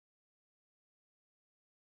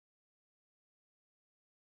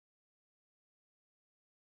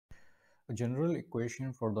A general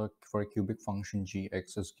equation for a cubic function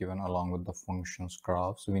gx is given along with the function's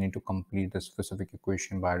graph. So we need to complete the specific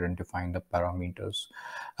equation by identifying the parameters,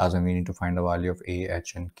 as in we need to find the value of a,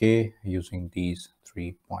 h, and k using these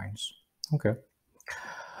 3 points. Okay.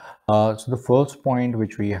 So the first point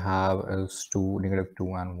which we have is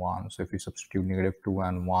 -2 and 1. So if we substitute -2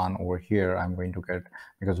 and 1 over here, I'm going to get,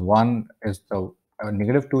 because 1 is the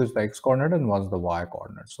 -2 is the x coordinate and 1 is the y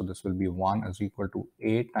coordinate. So this will be 1 is equal to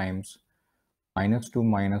a times -2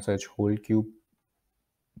 minus h whole cube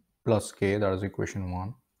plus k. That is equation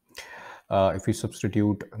 1. If we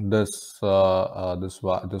substitute this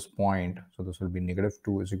this point, so this will be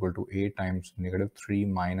 -2 is equal to a times -3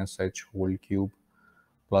 minus h whole cube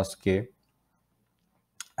plus k.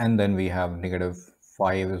 And then we have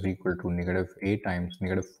 -5 is equal to -a times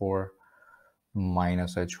 -4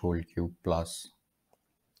 minus h whole cube plus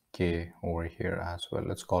k over here as well.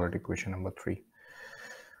 Let's call it equation number 3.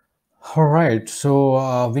 All right,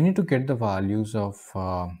 so we need to get the values of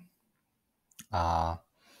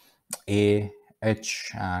a,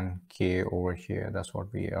 h, and k over here. That's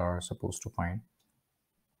what we are supposed to find.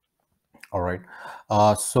 All right,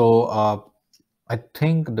 I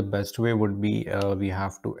think the best way would be we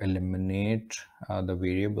have to eliminate the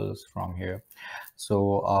variables from here.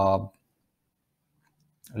 So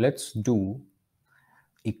let's do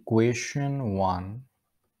equation 1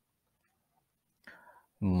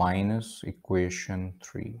 minus equation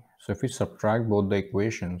 3. So if we subtract both the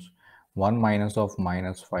equations, 1 minus of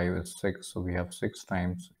 -5 is 6. So we have 6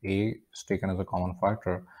 times a is taken as a common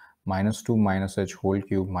factor, -2 minus h whole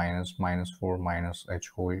cube minus -4 minus h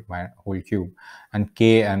whole cube, and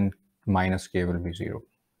k and minus k will be 0.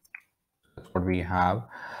 That's what we have.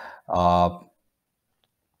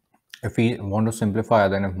 If we want to simplify,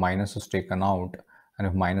 then if minus is taken out, and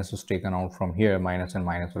if minus is taken out from here, minus and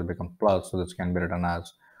minus will become plus. So this can be written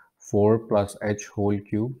as 4 plus h whole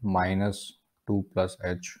cube minus 2 plus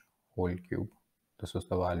h whole cube. This is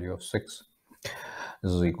the value of 6.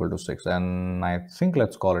 This is equal to 6. And I think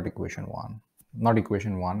let's call it equation 1. Not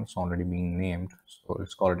equation 1, it's already being named. So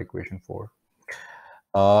let's call it equation 4.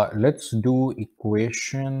 Let's do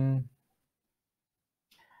equation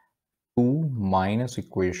 2 minus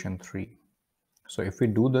equation 3. So if we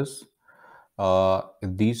do this,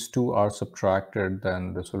 if these two are subtracted,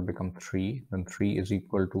 then this will become 3. Then 3 is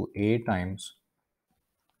equal to a times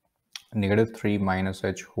 -3 minus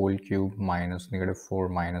h whole cube minus -4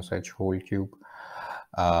 minus h whole cube.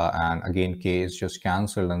 And again, k is just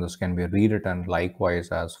cancelled, and this can be rewritten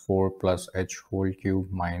likewise as 4 plus h whole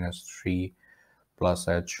cube minus 3 plus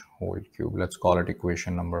h whole cube. Let's call it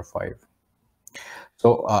equation number 5. So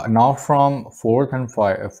now from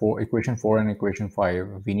equation 4 and equation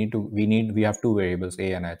 5, we have two variables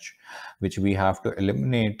a and h, which we have to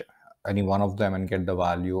eliminate any one of them and get the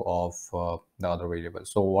value of the other variable.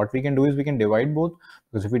 So what we can do is we can divide both,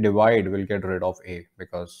 because if we divide, we'll get rid of a,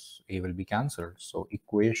 because a will be cancelled. So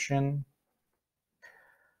equation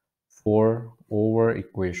 4 over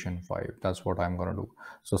equation 5, that's what I'm going to do.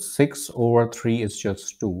 So 6 over 3 is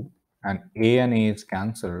just 2, and a is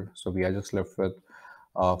cancelled, so we are just left with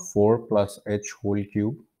 4 plus h whole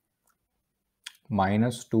cube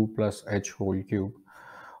minus 2 plus h whole cube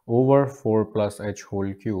over 4 plus h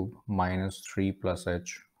whole cube minus 3 plus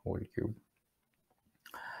h whole cube.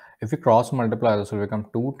 If we cross multiply, this will become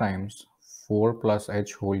 2 times 4 plus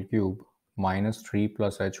h whole cube minus 3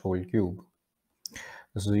 plus h whole cube.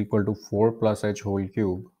 This is equal to 4 plus h whole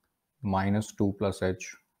cube minus 2 plus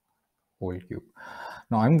h whole cube.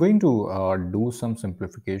 Now I'm going to do some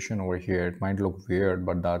simplification over here. It might look weird,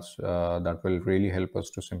 but that will really help us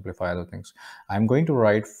to simplify the things. I'm going to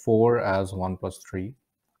write 4 as 1 plus 3,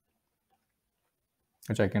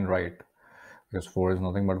 which I can write because 4 is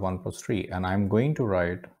nothing but 1 plus 3. And I'm going to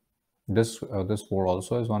write this 4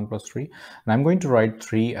 also as 1 plus 3. And I'm going to write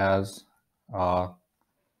 3 as I'm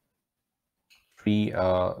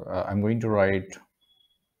going to write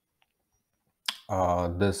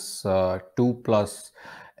this 2 plus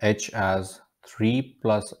h as 3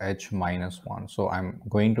 plus h minus 1. So I'm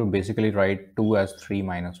going to basically write 2 as 3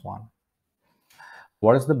 minus 1.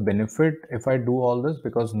 What is the benefit if I do all this?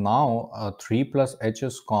 Because now 3 plus h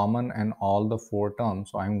is common in all the 4 terms.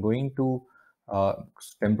 So I'm going to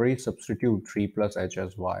temporarily substitute 3 plus h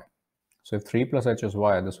as y. So if 3 plus h is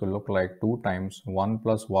y, this will look like 2 times 1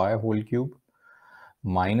 plus y whole cube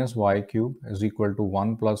minus y cube is equal to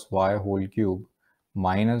 1 plus y whole cube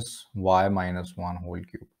minus y minus 1 whole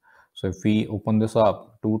cube. So if we open this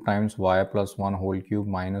up, 2 times y plus 1 whole cube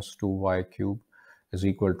minus 2y cube is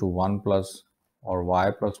equal to 1 plus or y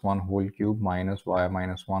plus 1 whole cube minus y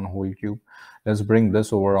minus 1 whole cube. Let's bring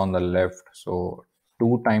this over on the left. So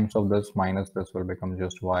 2 times of this minus this will become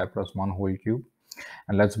just y plus 1 whole cube.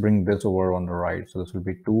 And let's bring this over on the right. So this will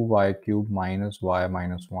be 2y cube minus y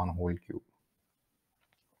minus 1 whole cube.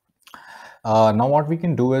 Now what we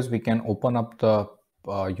can do is we can open up the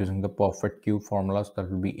using the perfect cube formulas. That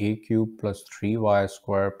will be a cube plus 3y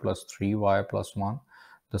square plus 3y plus 1.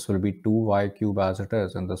 This will be 2y cube as it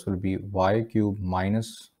is, and this will be y cube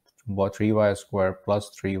minus 3y square plus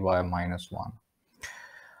 3y minus 1.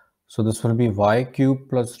 So this will be y cube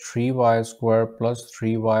plus 3y square plus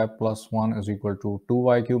 3y plus 1 is equal to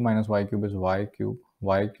 2y cube minus y cube is y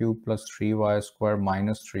cube plus 3y square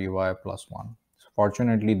minus 3y plus 1. So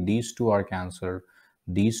fortunately, these two are cancelled.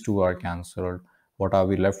 These two are cancelled. What are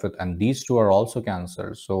we left with? And these two are also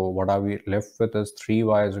cancelled. So what are we left with is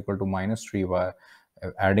 3y is equal to minus 3y.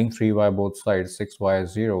 Adding 3y both sides, 6y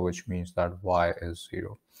is 0, which means that y is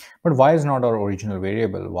 0. But y is not our original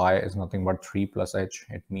variable. Y is nothing but 3 plus h.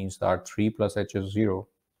 It means that 3 plus h is 0,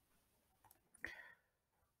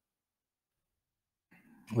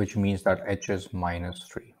 which means that h is minus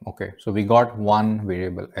 3. Okay, so we got one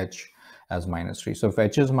variable h as minus 3. So if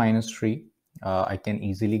h is minus 3, I can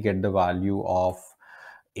easily get the value of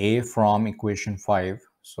a from equation 5.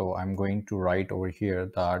 So I'm going to write over here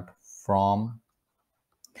that from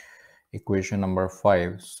equation number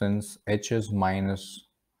 5, since h is minus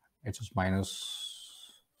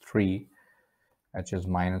 3, h is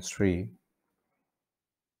minus 3.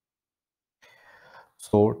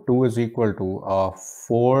 So 2 is equal to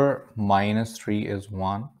 4 minus 3 is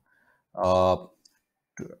 1.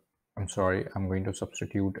 I'm sorry, I'm going to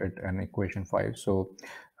substitute it in equation 5. So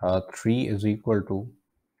 3 is equal to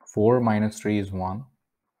 4 minus 3 is 1.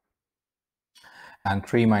 And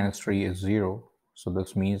 3 minus 3 is 0. So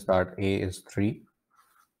this means that a is 3.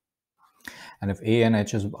 And if a and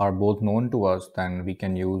h are both known to us, then we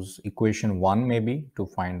can use equation 1 maybe to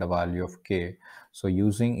find the value of k. So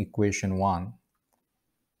using equation 1,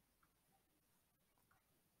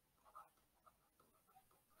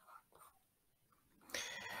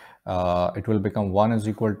 it will become 1 is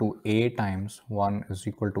equal to a times 1 is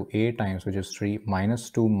equal to a times, which is 3,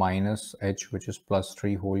 minus 2 minus h, which is plus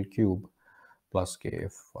 3 whole cube, plus k.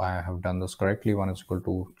 If I have done this correctly, 1 is equal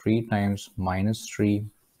to 3 times minus 3.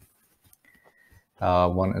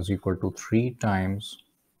 1 is equal to 3 times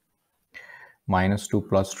minus 2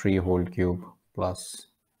 plus 3 whole cube plus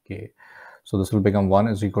k. So this will become 1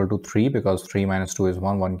 is equal to 3 because 3 minus 2 is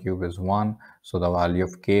 1, 1 cube is 1. So the value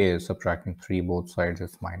of k is, subtracting 3 both sides,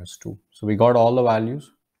 is minus 2. So we got all the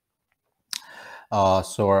values.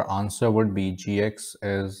 So our answer would be gx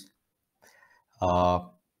is a.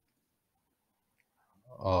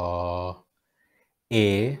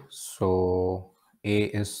 So a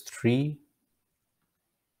is 3.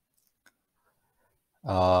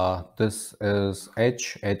 This is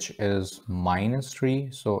h is minus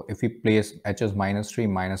 3. So if we place h as minus 3,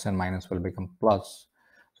 minus and minus will become plus.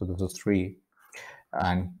 So this is 3.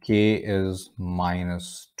 And k is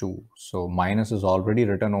minus 2. So minus is already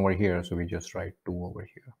written over here. So we just write 2 over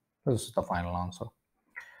here. This is the final answer.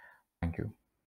 Thank you.